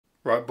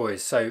Right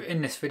boys, so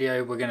in this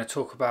video we're going to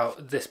talk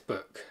about this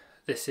book.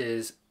 This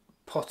is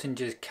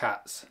Pottenger's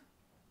Cats.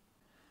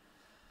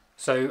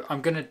 So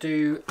I'm going to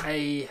do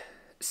a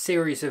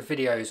series of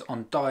videos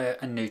on diet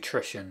and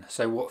nutrition,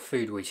 so what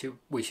food we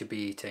should be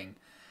eating.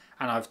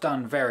 And I've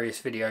done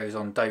various videos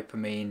on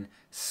dopamine,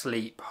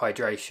 sleep,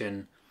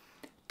 hydration,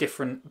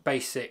 different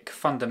basic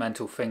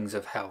fundamental things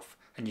of health,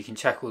 and you can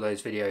check all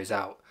those videos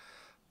out.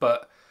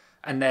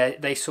 And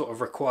they sort of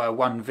require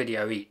one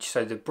video each,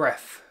 so the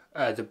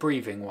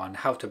breathing one,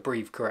 how to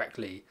breathe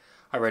correctly.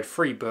 I read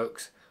 3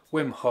 books,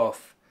 Wim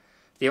Hof,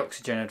 The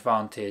Oxygen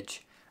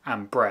Advantage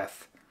and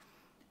Breath,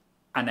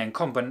 and then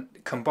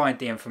combined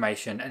the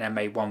information and then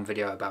made one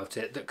video about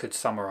it that could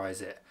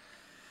summarise it.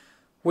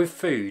 With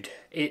food,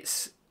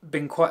 it's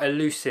been quite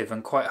elusive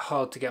and quite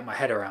hard to get my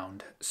head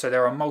around, so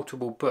there are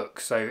multiple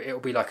books, so it'll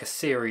be like a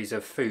series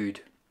of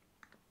food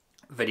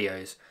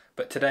videos.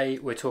 But today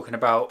we're talking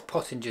about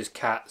Pottenger's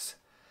Cats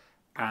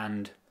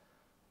and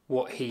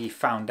what he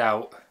found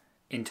out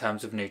in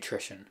terms of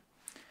nutrition.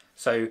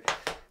 So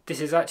this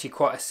is actually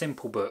quite a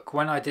simple book.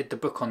 When I did the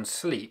book on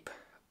sleep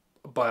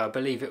by, I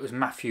believe it was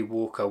Matthew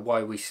Walker,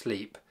 Why We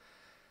Sleep,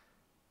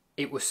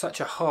 it was such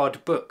a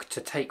hard book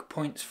to take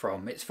points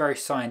from. It's very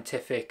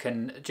scientific,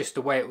 and just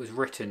the way it was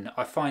written,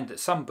 I find that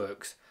some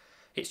books,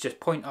 it's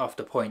just point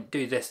after point,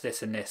 do this,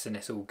 this and this, and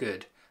it's all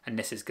good, and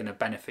this is going to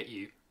benefit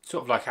you.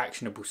 Sort of like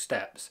actionable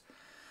steps.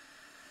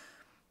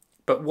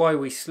 But Why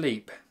We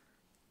Sleep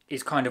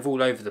is kind of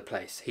all over the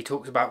place. He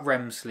talks about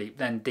REM sleep,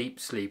 then deep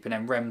sleep, and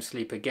then REM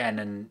sleep again,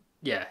 and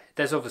yeah,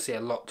 there's obviously a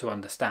lot to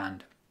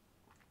understand.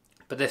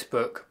 But this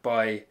book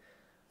by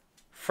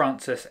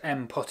Francis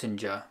M.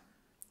 Pottenger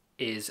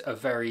is a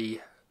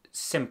very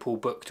simple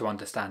book to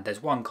understand.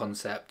 There's one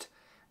concept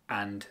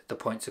and the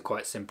points are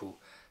quite simple.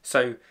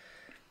 So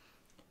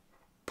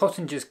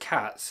Pottenger's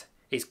Cats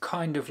is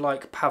kind of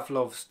like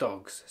Pavlov's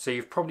dogs. So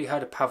you've probably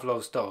heard of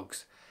Pavlov's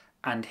dogs,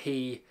 and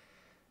he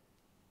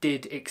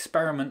did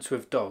experiments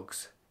with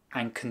dogs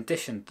and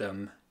conditioned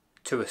them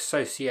to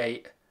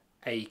associate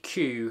a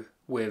cue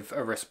with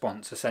a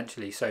response,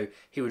 essentially. So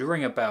he would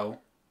ring a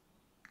bell,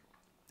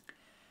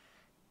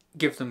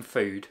 give them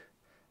food,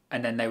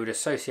 and then they would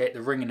associate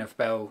the ringing of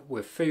bell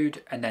with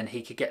food, and then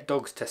he could get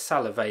dogs to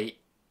salivate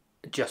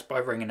just by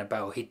ringing a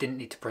bell. He didn't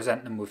need to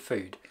present them with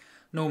food.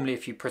 Normally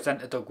if you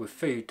present a dog with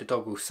food, the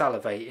dog will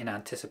salivate in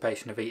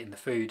anticipation of eating the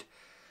food,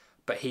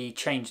 but he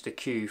changed the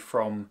cue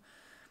from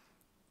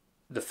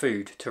the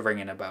food to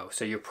ringing a bell.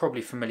 So you're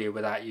probably familiar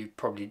with that, you've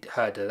probably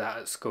heard of that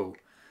at school.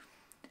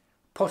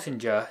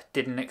 Pottenger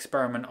did an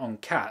experiment on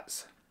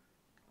cats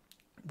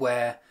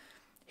where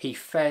he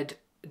fed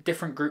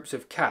different groups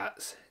of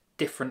cats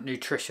different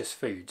nutritious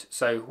foods.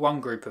 So one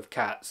group of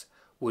cats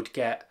would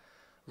get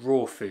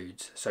raw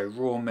foods, so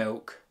raw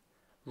milk,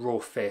 raw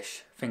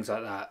fish, things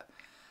like that.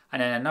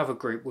 And then another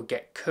group would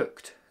get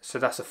cooked. So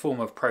that's a form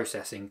of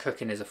processing.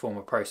 Cooking is a form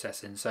of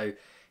processing. So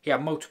he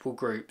had multiple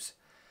groups,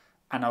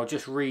 and I'll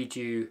just read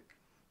you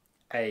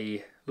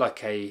a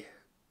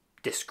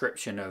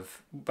description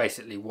of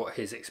basically what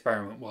his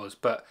experiment was,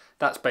 but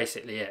that's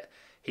basically it.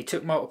 He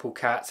took multiple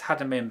cats, had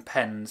them in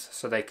pens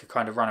so they could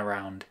kind of run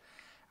around,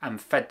 and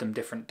fed them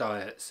different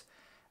diets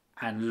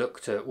and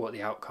looked at what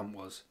the outcome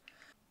was.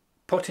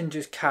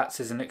 Pottenger's Cats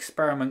is an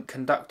experiment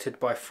conducted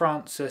by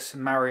Francis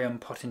Marion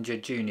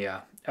Pottenger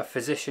Jr., a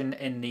physician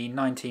in the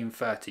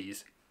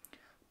 1930s.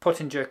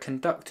 Pottenger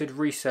conducted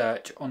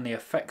research on the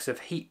effects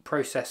of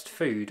heat-processed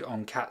food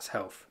on cats'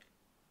 health.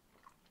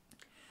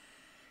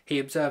 He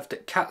observed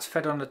that cats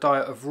fed on a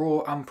diet of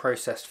raw,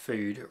 unprocessed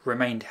food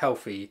remained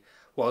healthy,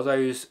 while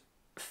those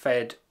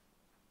fed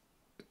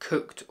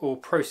cooked or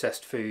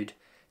processed food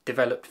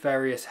developed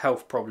various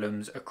health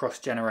problems across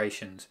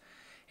generations,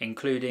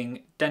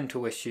 including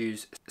dental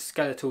issues,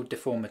 skeletal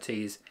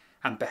deformities,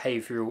 and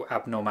behavioural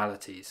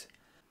abnormalities.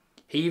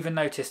 He even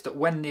noticed that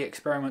when the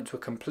experiments were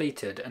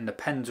completed and the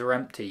pens were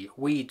empty,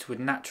 weeds would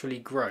naturally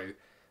grow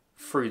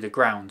through the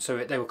ground. So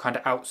they were kind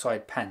of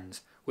outside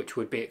pens, which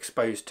would be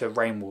exposed to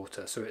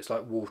rainwater, so it's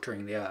like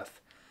watering the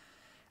earth.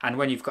 And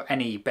when you've got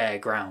any bare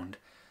ground,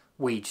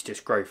 weeds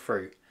just grow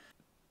through.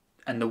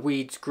 And the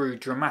weeds grew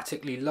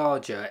dramatically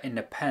larger in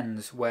the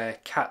pens where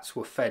cats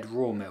were fed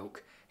raw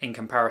milk in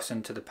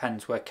comparison to the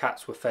pens where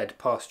cats were fed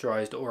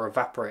pasteurised or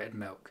evaporated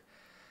milk.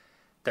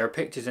 There are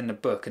pictures in the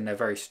book and they're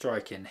very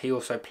striking. He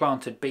also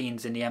planted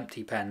beans in the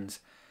empty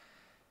pens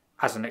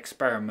as an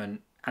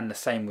experiment, and the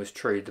same was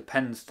true. The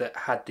pens that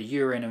had the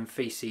urine and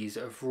faeces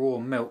of raw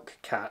milk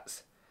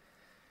cats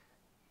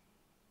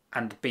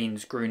and the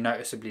beans grew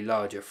noticeably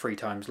larger, 3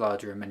 times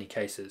larger in many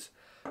cases.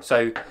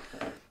 So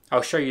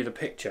I'll show you the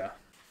picture.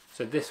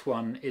 So this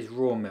one is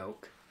raw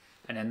milk,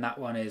 and then that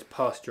one is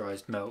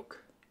pasteurised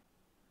milk.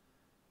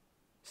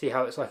 See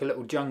how it's like a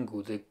little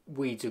jungle? The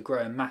weeds are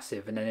growing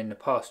massive, and then in the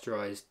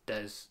pasteurised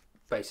there's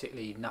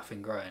basically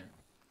nothing growing.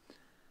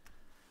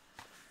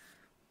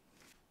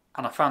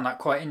 And I found that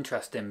quite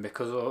interesting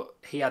because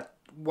he had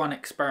one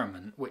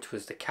experiment, which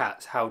was the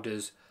cats. How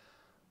does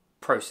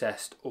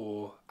processed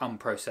or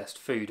unprocessed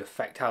food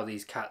affect how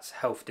these cats'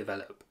 health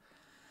develop?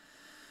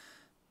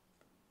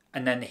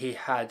 And then he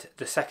had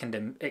the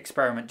second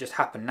experiment just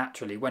happen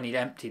naturally. When he'd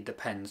emptied the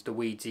pens, the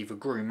weeds either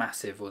grew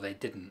massive or they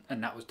didn't,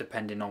 and that was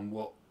depending on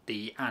what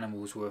the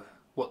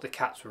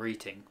cats were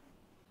eating.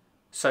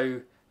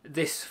 So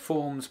this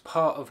forms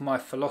part of my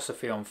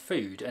philosophy on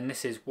food, and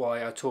this is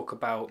why I talk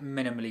about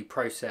minimally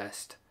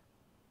processed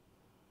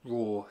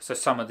raw. So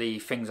some of the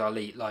things I'll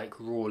eat, like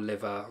raw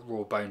liver,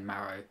 raw bone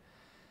marrow,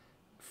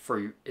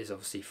 fruit is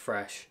obviously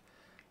fresh.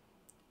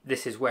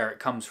 This is where it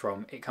comes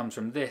from. It comes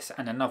from this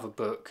and another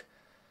book,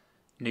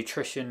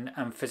 Nutrition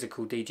and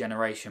Physical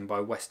Degeneration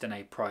by Weston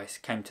A. Price,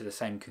 came to the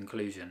same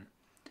conclusion,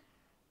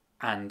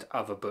 and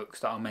other books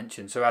that I'll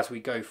mention. So as we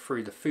go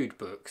through the food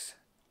books,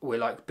 we're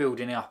like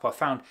building up. I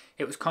found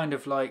it was kind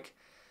of like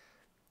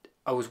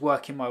I was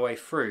working my way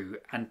through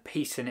and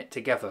piecing it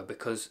together,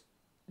 because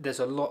there's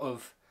a lot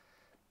of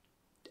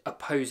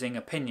opposing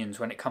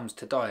opinions when it comes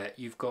to diet.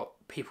 You've got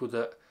people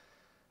that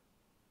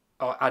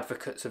are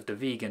advocates of the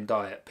vegan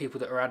diet, people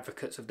that are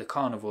advocates of the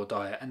carnivore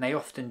diet, and they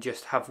often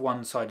just have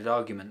one-sided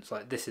arguments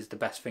like this is the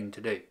best thing to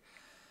do.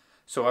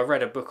 So I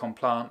read a book on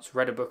plants,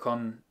 read a book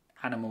on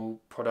animal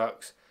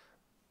products,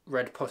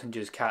 read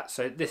Pottenger's cats.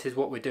 So this is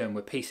what we're doing,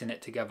 we're piecing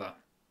it together.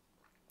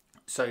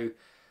 So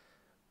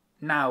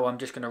now I'm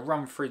just going to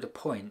run through the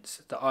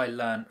points that I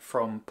learnt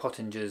from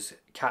Pottenger's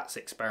cats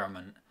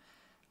experiment,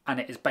 and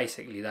it is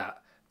basically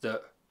that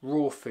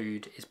raw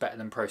food is better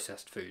than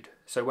processed food.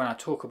 So when I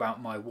talk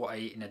about my what I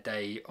eat in a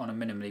day on a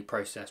minimally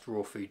processed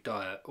raw food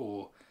diet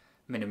or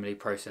minimally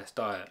processed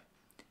diet,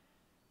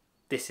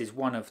 this is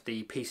one of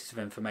the pieces of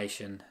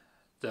information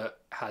that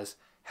has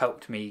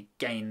helped me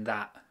gain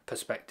that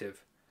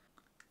perspective.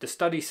 The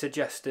study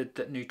suggested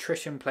that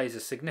nutrition plays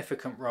a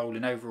significant role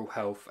in overall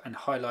health and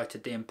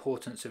highlighted the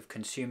importance of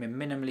consuming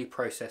minimally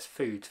processed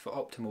foods for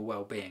optimal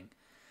well-being.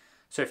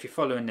 So if you're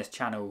following this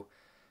channel,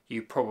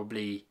 you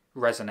probably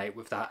resonate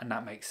with that and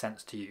that makes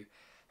sense to you.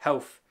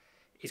 Health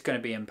is going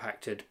to be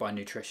impacted by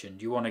nutrition.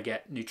 You want to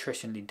get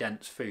nutritionally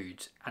dense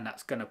foods, and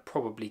that's going to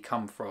probably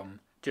come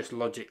from, just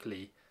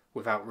logically,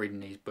 without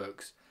reading these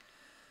books,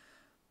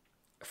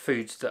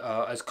 foods that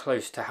are as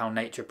close to how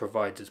nature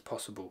provides as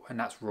possible, and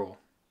that's raw.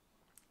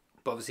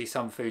 But obviously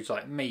some foods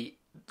like meat,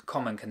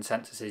 common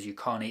consensus is you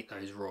can't eat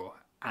those raw,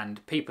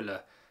 and people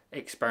are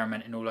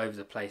experimenting all over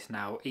the place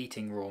now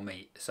eating raw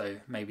meat, so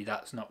maybe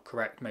that's not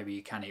correct, maybe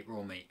you can eat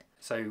raw meat.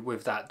 So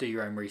with that, do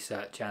your own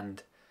research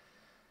and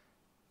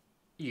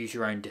use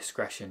your own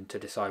discretion to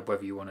decide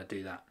whether you want to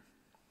do that.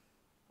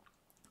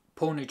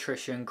 Poor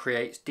nutrition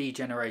creates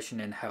degeneration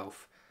in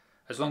health.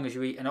 As long as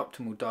you eat an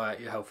optimal diet,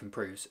 your health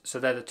improves. So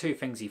they're the two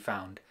things he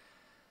found.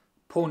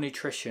 Poor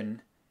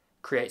nutrition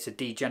creates a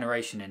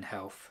degeneration in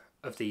health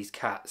of these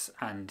cats,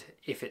 and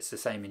if it's the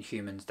same in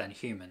humans, then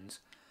humans.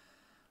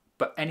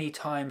 But any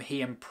time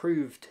he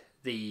improved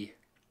the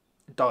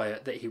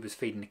diet that he was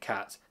feeding the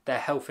cats, their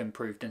health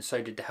improved, and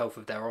so did the health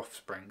of their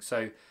offspring.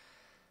 So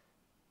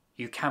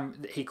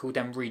he called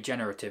them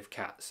regenerative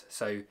cats.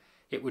 So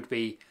it would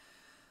be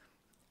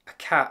a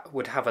cat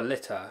would have a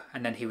litter,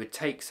 and then he would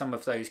take some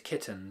of those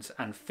kittens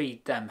and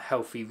feed them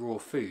healthy raw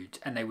food,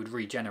 and they would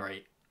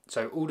regenerate.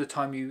 So all the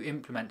time you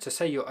implement, so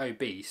say you're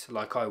obese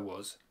like I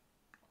was,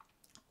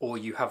 or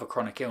you have a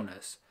chronic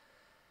illness,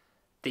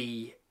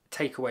 the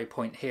takeaway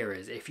point here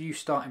is if you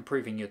start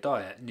improving your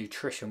diet,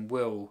 nutrition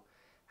will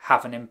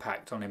have an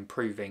impact on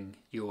improving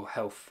your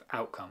health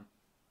outcome.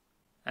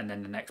 And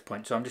then the next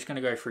point. So I'm just going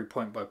to go through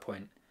point by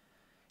point.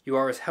 You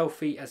are as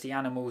healthy as the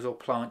animals or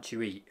plants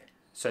you eat.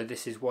 So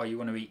this is why you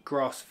want to eat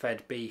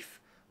grass-fed beef,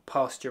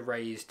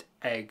 pasture-raised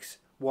eggs,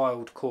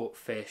 wild-caught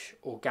fish,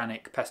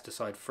 organic,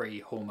 pesticide-free,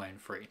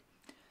 hormone-free.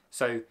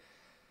 So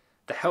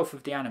the health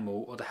of the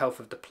animal or the health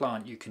of the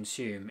plant you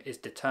consume is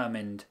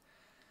determined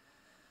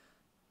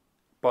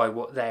by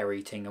what they're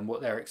eating and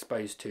what they're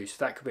exposed to.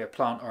 So that could be a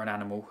plant or an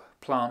animal.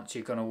 Plants,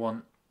 you're going to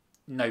want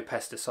no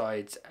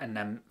pesticides and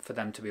then for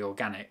them to be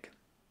organic.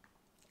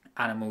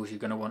 Animals, you're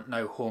going to want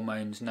no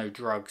hormones, no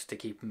drugs to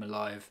keep them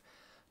alive,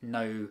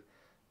 no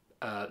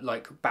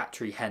like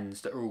battery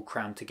hens that are all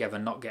crammed together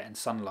not getting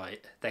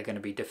sunlight. They're going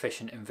to be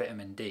deficient in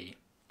vitamin D.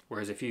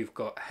 Whereas if you've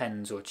got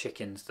hens or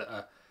chickens that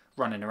are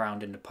running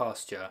around in the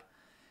pasture,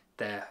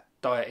 their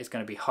diet is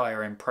going to be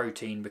higher in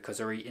protein because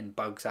they're eating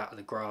bugs out of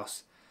the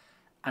grass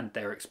and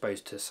they're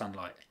exposed to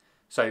sunlight.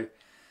 So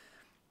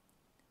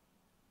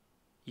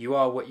you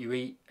are what you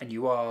eat, and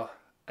you are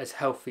as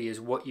healthy as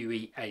what you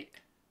eat ate,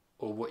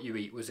 or what you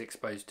eat was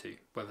exposed to,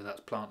 whether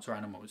that's plants or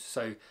animals.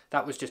 So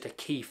that was just a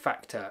key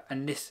factor.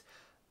 And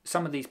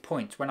some of these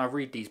points, when I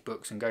read these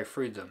books and go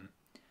through them,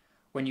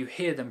 when you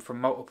hear them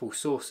from multiple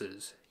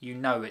sources, you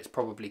know it's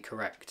probably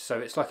correct. So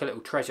it's like a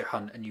little treasure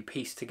hunt, and you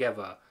piece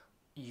together,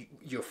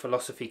 your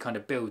philosophy kind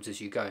of builds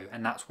as you go,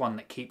 and that's one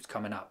that keeps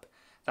coming up.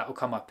 That will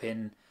come up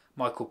in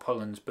Michael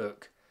Pollan's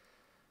book,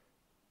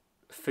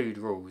 Food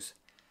Rules,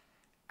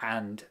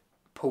 and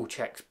Paul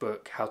Chek's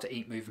book, How to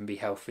Eat, Move and Be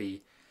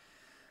Healthy,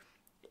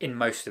 in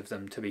most of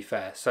them, to be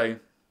fair. So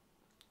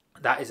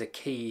that is a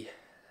key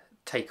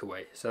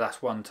takeaway. So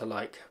that's one to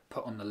like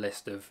put on the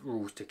list of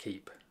rules to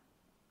keep.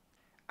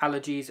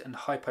 Allergies and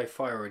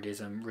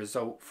hypothyroidism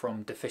result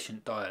from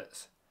deficient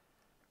diets.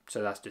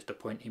 So that's just a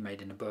point he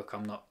made in the book.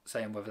 I'm not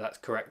saying whether that's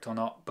correct or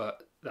not,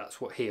 but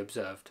that's what he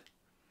observed.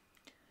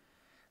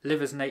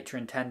 Live as nature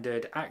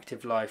intended,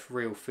 active life,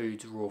 real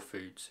foods, raw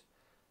foods.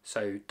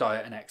 So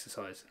diet and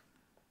exercise.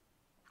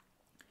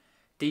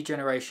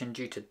 Degeneration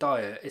due to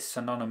diet is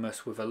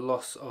synonymous with a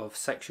loss of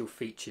sexual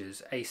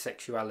features,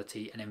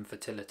 asexuality and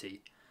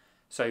infertility.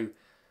 So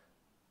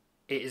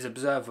it is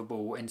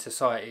observable in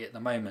society at the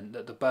moment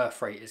that the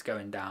birth rate is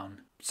going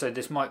down. So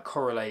this might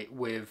correlate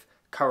with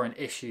current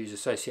issues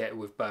associated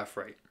with birth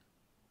rate.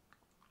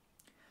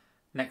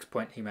 Next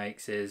point he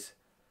makes is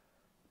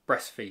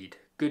breastfeed.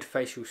 Good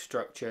facial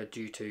structure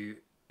due to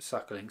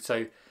suckling.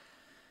 So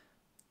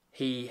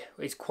he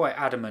is quite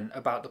adamant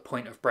about the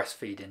point of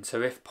breastfeeding.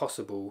 So if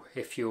possible,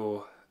 if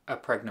you're a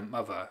pregnant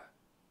mother,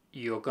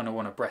 you're going to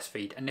want to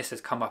breastfeed. And this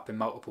has come up in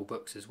multiple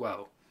books as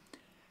well.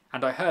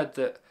 And I heard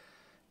that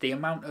the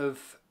amount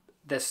of,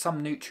 there's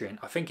some nutrient,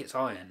 I think it's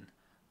iron,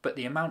 but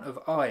the amount of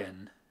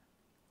iron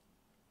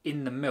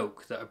in the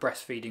milk that a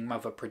breastfeeding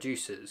mother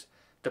produces,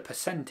 the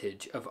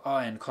percentage of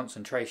iron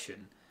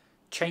concentration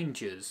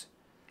changes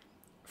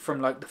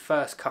from like the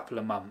first couple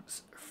of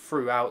months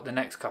throughout the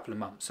next couple of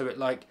months. So it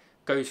like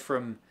goes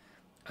from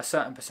a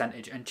certain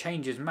percentage and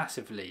changes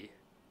massively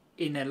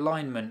in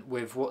alignment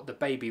with what the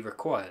baby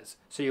requires.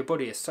 So your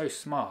body is so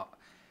smart,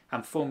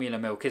 and formula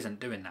milk isn't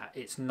doing that.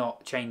 It's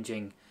not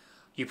changing.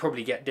 You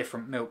probably get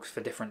different milks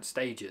for different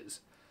stages,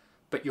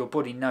 but your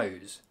body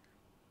knows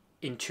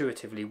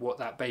intuitively what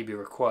that baby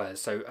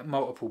requires. So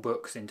multiple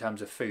books in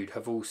terms of food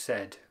have all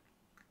said,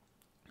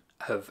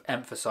 have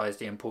emphasised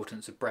the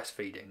importance of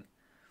breastfeeding.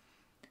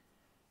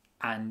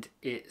 And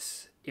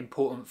it's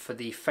important for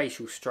the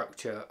facial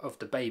structure of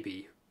the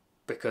baby,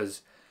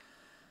 because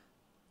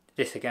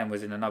this again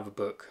was in another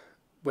book.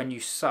 When you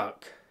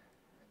suck,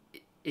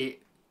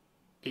 it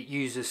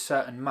uses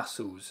certain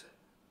muscles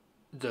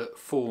that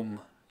form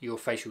your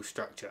facial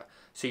structure.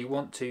 So you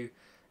want to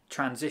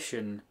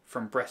transition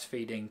from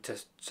breastfeeding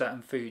to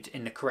certain foods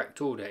in the correct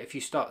order. If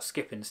you start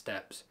skipping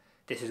steps,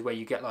 this is where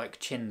you get like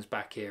chins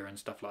back here and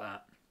stuff like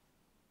that.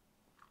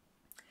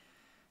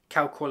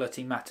 Cow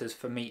quality matters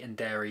for meat and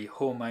dairy,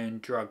 hormone,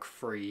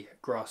 drug-free,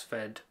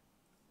 grass-fed,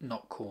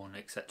 not corn,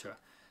 etc.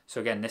 So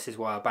again, this is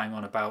why I bang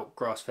on about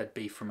grass-fed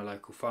beef from a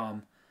local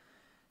farm.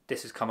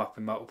 This has come up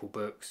in multiple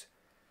books.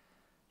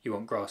 You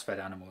want grass-fed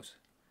animals.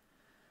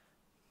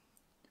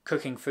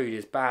 Cooking food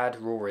is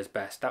bad, raw is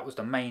best. That was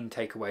the main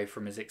takeaway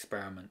from his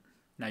experiment.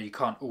 Now you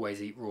can't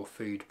always eat raw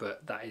food,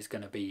 but that is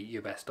going to be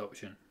your best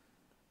option,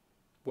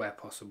 where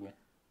possible.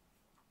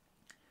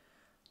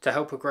 To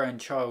help a growing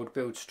child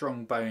build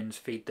strong bones,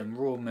 feed them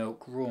raw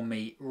milk, raw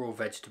meat, raw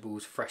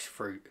vegetables, fresh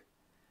fruit.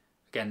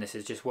 Again, this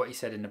is just what he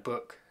said in the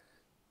book.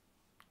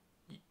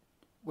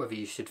 Whether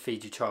you should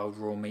feed your child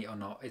raw meat or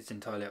not, it's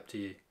entirely up to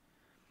you.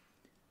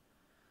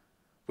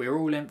 We are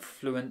all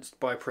influenced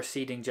by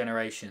preceding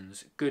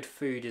generations. Good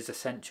food is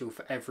essential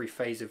for every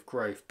phase of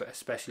growth, but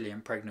especially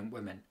in pregnant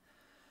women.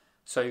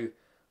 So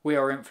we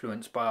are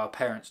influenced by our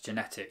parents'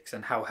 genetics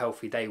and how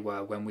healthy they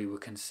were when we were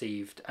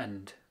conceived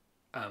and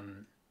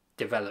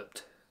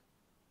developed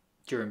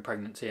during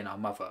pregnancy in our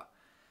mother.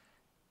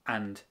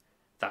 And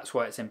that's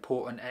why it's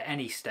important at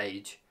any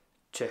stage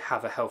to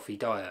have a healthy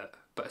diet,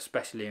 but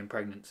especially in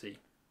pregnancy.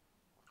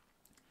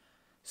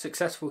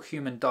 Successful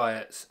human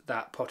diets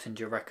that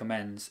Pottenger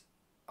recommends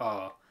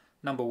are: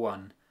 number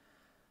 1,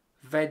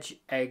 veg,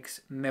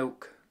 eggs,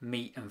 milk,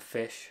 meat and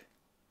fish.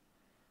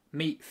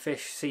 Meat,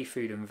 fish,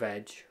 seafood and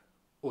veg,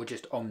 or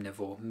just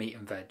omnivore, meat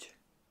and veg.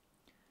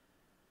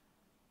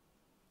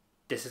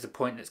 This is a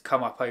point that's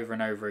come up over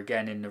and over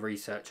again in the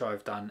research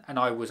I've done, and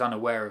I was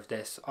unaware of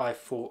this. I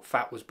thought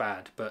fat was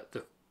bad, but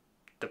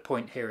the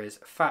point here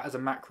is fat as a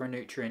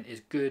macronutrient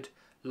is good.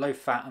 Low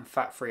fat and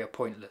fat free are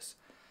pointless.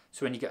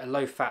 So when you get a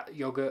low fat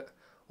yogurt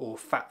or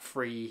fat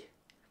free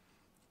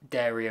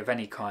dairy of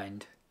any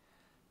kind,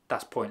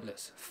 that's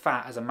pointless.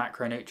 Fat as a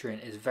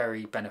macronutrient is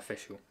very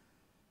beneficial.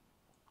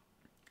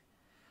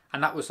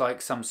 And that was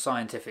like some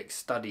scientific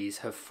studies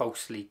have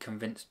falsely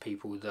convinced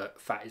people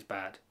that fat is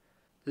bad.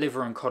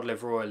 Liver and cod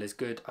liver oil is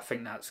good. I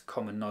think that's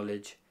common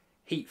knowledge.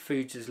 Heat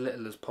foods as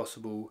little as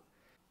possible.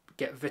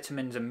 Get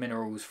vitamins and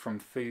minerals from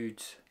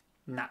foods,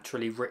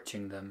 naturally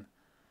riching them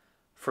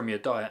from your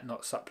diet,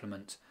 not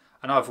supplements.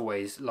 And I've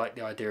always liked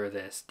the idea of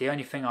this. The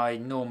only thing I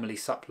normally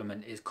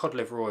supplement is cod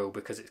liver oil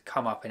because it's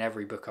come up in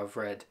every book I've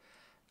read,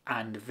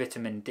 and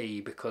vitamin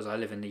D because I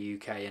live in the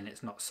UK and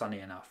it's not sunny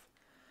enough.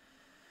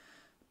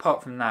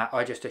 Apart from that,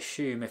 I just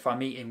assume if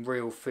I'm eating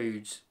real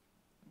foods,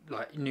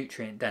 like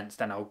nutrient dense,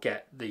 then I'll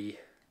get the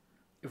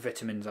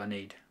vitamins I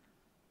need.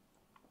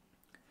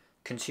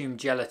 Consume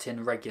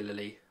gelatin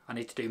regularly. I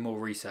need to do more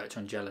research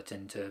on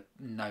gelatin to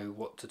know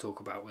what to talk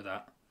about with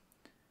that.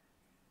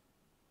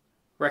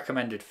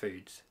 Recommended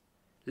foods: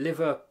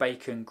 liver,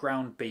 bacon,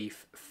 ground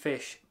beef,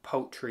 fish,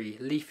 poultry,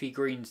 leafy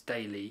greens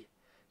daily,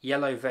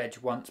 yellow veg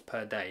once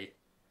per day.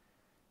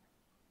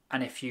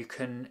 And if you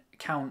can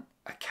count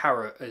a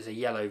carrot as a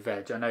yellow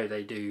veg, I know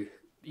they do,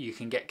 you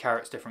can get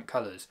carrots different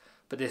colours,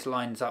 but this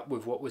lines up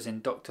with what was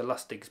in Dr.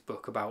 Lustig's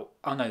book about,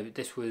 oh no,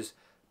 this was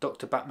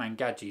Dr. Batman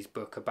Gadgie's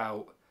book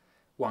about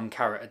 1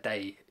 carrot a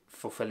day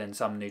fulfilling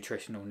some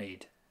nutritional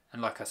need.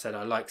 And like I said,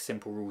 I like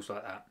simple rules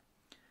like that.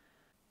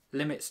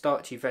 Limit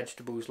starchy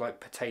vegetables like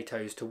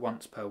potatoes to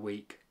once per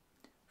week.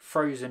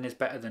 Frozen is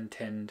better than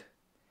tinned.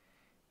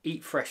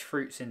 Eat fresh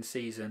fruits in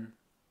season.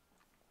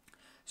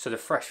 So the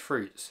fresh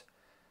fruits,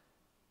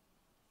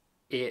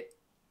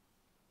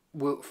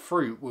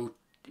 fruit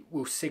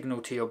will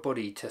signal to your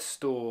body to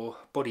store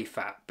body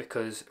fat,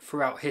 because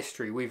throughout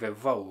history we've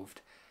evolved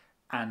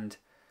and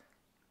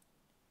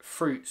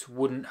fruits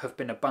wouldn't have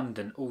been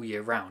abundant all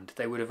year round.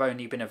 They would have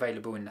only been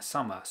available in the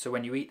summer. So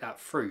when you eat that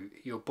fruit,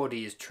 your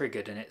body is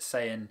triggered and it's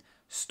saying,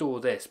 store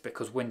this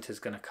because winter's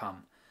going to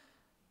come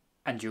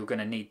and you're going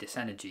to need this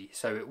energy.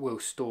 So it will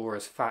store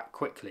as fat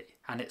quickly,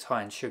 and it's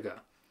high in sugar.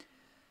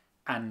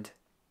 And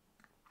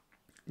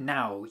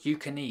now you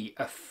can eat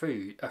a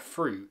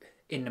fruit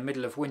in the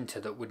middle of winter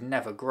that would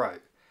never grow,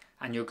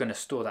 and you're going to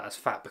store that as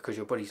fat because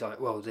your body's like,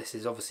 well, this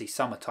is obviously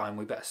summertime,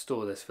 we better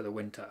store this for the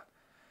winter.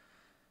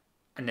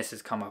 And this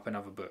has come up in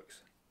other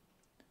books.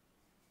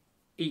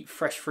 Eat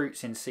fresh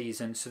fruits in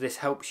season, so this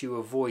helps you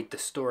avoid the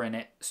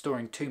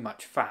storing too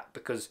much fat,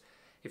 because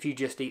if you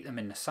just eat them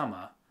in the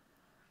summer,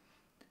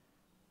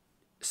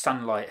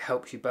 sunlight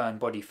helps you burn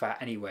body fat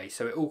anyway,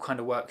 so it all kind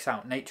of works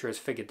out. Nature has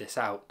figured this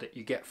out, that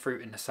you get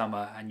fruit in the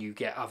summer and you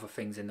get other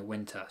things in the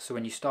winter. So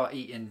when you start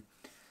eating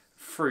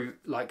fruit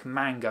like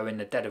mango in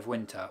the dead of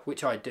winter,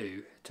 which I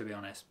do, to be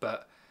honest,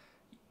 but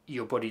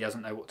your body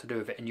doesn't know what to do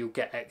with it and you'll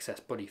get excess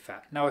body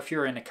fat. Now if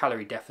you're in a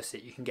calorie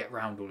deficit, you can get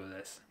around all of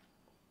this.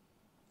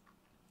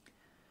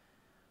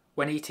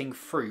 When eating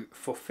fruit,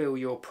 fulfill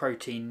your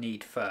protein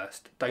need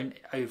first. Don't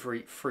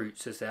overeat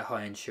fruits as they're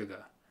high in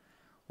sugar.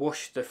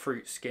 Wash the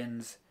fruit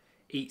skins.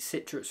 Eat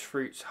citrus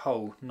fruits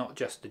whole, not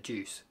just the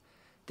juice.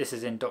 This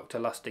is in Dr.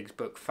 Lustig's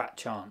book Fat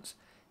Chance.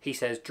 He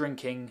says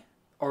drinking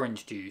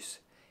orange juice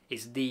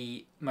is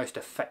the most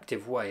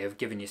effective way of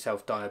giving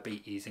yourself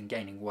diabetes and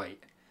gaining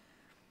weight.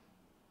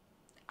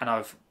 And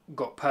I've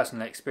got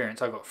personal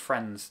experience. I've got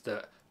friends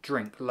that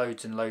drink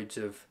loads and loads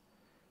of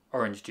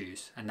orange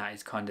juice, and that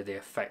is kind of the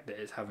effect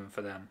that it's having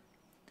for them.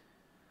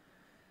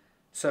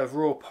 Serve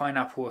raw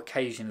pineapple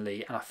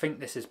occasionally, and I think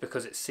this is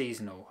because it's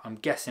seasonal. I'm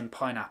guessing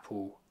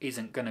pineapple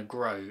isn't going to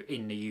grow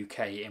in the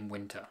UK in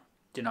winter.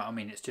 Do you know what I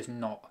mean? It's just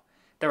not.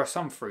 There are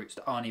some fruits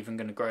that aren't even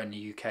going to grow in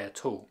the UK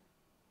at all,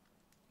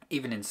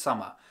 even in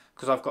summer,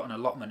 because I've got an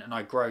allotment and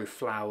I grow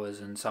flowers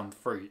and some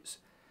fruits.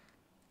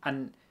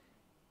 And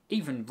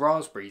even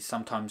raspberries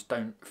sometimes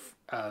don't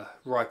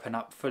ripen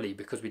up fully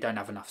because we don't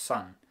have enough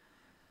sun.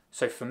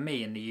 So for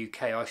me in the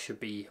UK, I should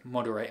be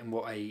moderating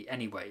what I eat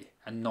anyway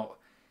and not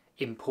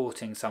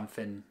importing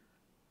something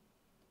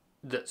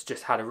that's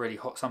just had a really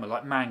hot summer.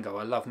 Like mango,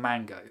 I love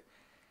mango.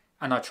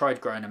 And I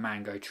tried growing a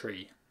mango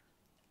tree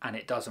and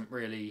it doesn't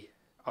really,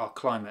 our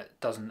climate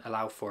doesn't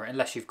allow for it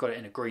unless you've got it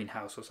in a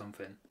greenhouse or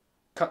something.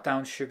 Cut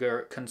down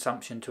sugar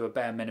consumption to a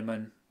bare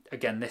minimum.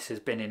 Again, this has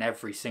been in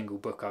every single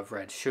book I've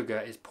read. Sugar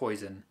is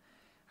poison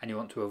and you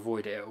want to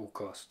avoid it at all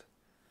cost.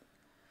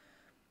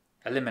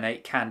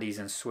 Eliminate candies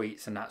and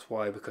sweets, and that's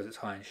why, because it's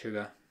high in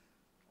sugar.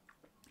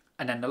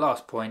 And then the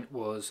last point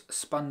was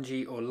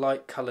spongy or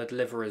light coloured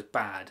liver is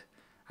bad.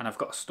 And I've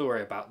got a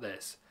story about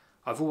this.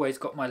 I've always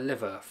got my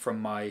liver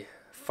from my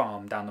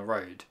farm down the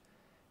road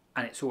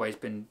and it's always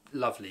been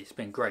lovely, it's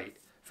been great.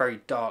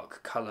 Very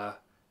dark colour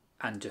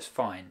and just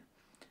fine.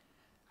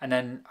 And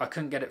then I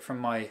couldn't get it from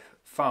my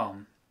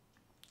farm,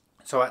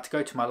 so I had to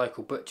go to my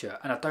local butcher,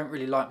 and I don't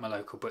really like my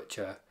local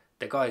butcher.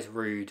 The guy's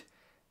rude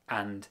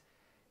and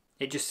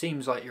it just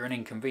seems like you're an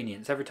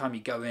inconvenience. Every time you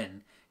go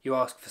in, you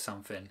ask for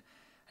something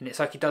and it's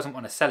like he doesn't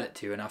want to sell it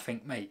to you, and I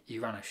think, mate,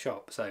 you run a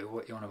shop, so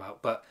what you on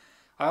about? But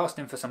I asked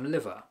him for some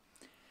liver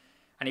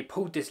and he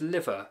pulled this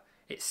liver.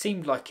 It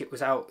seemed like it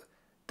was out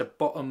the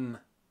bottom.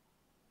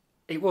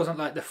 It wasn't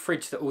like the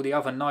fridge that all the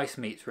other nice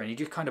meats were in. He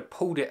just kind of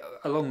pulled it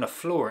along the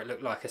floor, it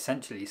looked like,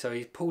 essentially. So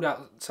he pulled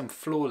out some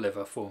floor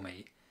liver for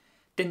me.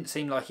 Didn't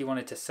seem like he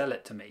wanted to sell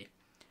it to me.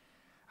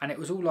 And it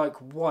was all like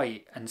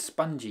white and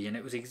spongy, and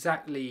it was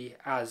exactly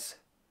as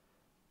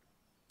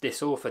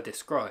this author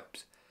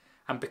describes.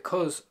 And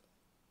because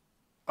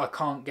I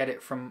can't get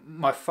it from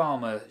my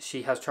farmer,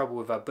 she has trouble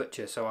with her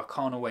butcher, so I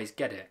can't always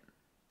get it.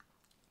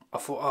 I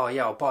thought, oh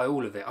yeah, I'll buy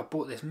all of it. I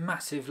bought this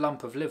massive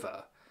lump of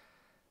liver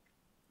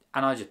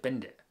and I just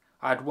binned it.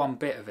 I had one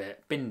bit of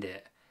it, binned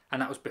it,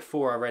 and that was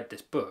before I read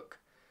this book.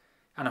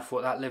 And I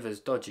thought, that liver's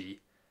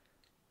dodgy.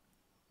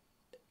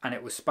 And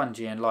it was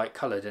spongy and light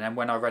coloured, and then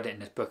when I read it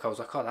in this book I was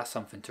like, oh, that's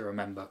something to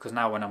remember, because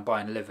now when I'm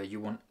buying liver you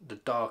want the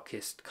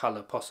darkest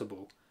colour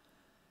possible.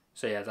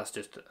 So yeah, that's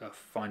just a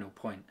final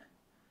point.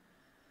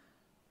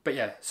 But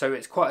yeah, so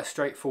it's quite a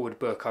straightforward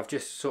book. I've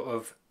just sort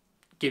of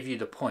give you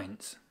the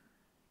points.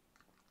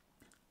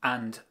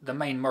 And the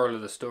main moral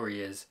of the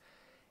story is,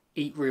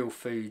 eat real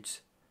foods,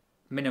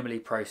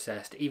 minimally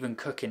processed. Even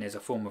cooking is a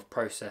form of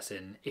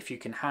processing. If you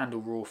can handle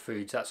raw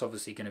foods, that's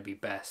obviously going to be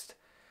best.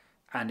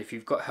 And if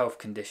you've got health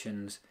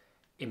conditions,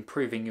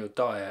 improving your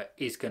diet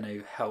is going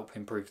to help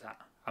improve that.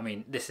 I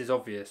mean, this is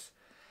obvious,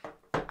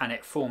 and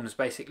it forms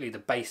basically the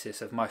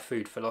basis of my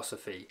food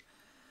philosophy.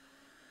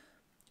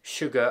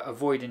 Sugar,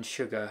 avoiding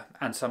sugar,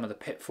 and some of the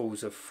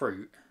pitfalls of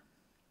fruit.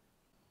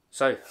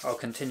 So I'll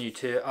continue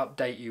to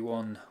update you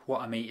on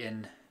what I'm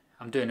eating.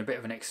 I'm doing a bit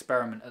of an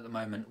experiment at the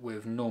moment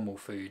with normal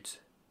foods,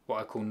 what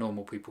I call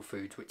normal people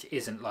foods, which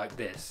isn't like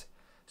this.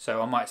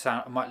 So I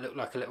might look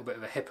like a little bit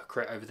of a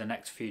hypocrite over the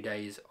next few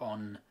days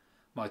on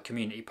my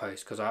community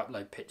post because I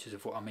upload pictures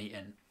of what I'm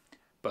eating,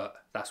 but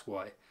that's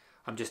why.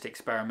 I'm just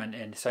experimenting.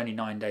 It's only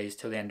 9 days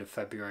till the end of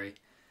February,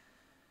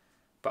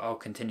 but I'll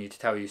continue to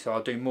tell you. So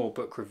I'll do more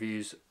book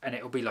reviews and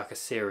it'll be like a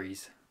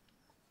series.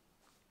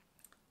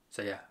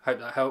 So yeah, hope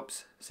that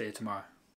helps. See you tomorrow.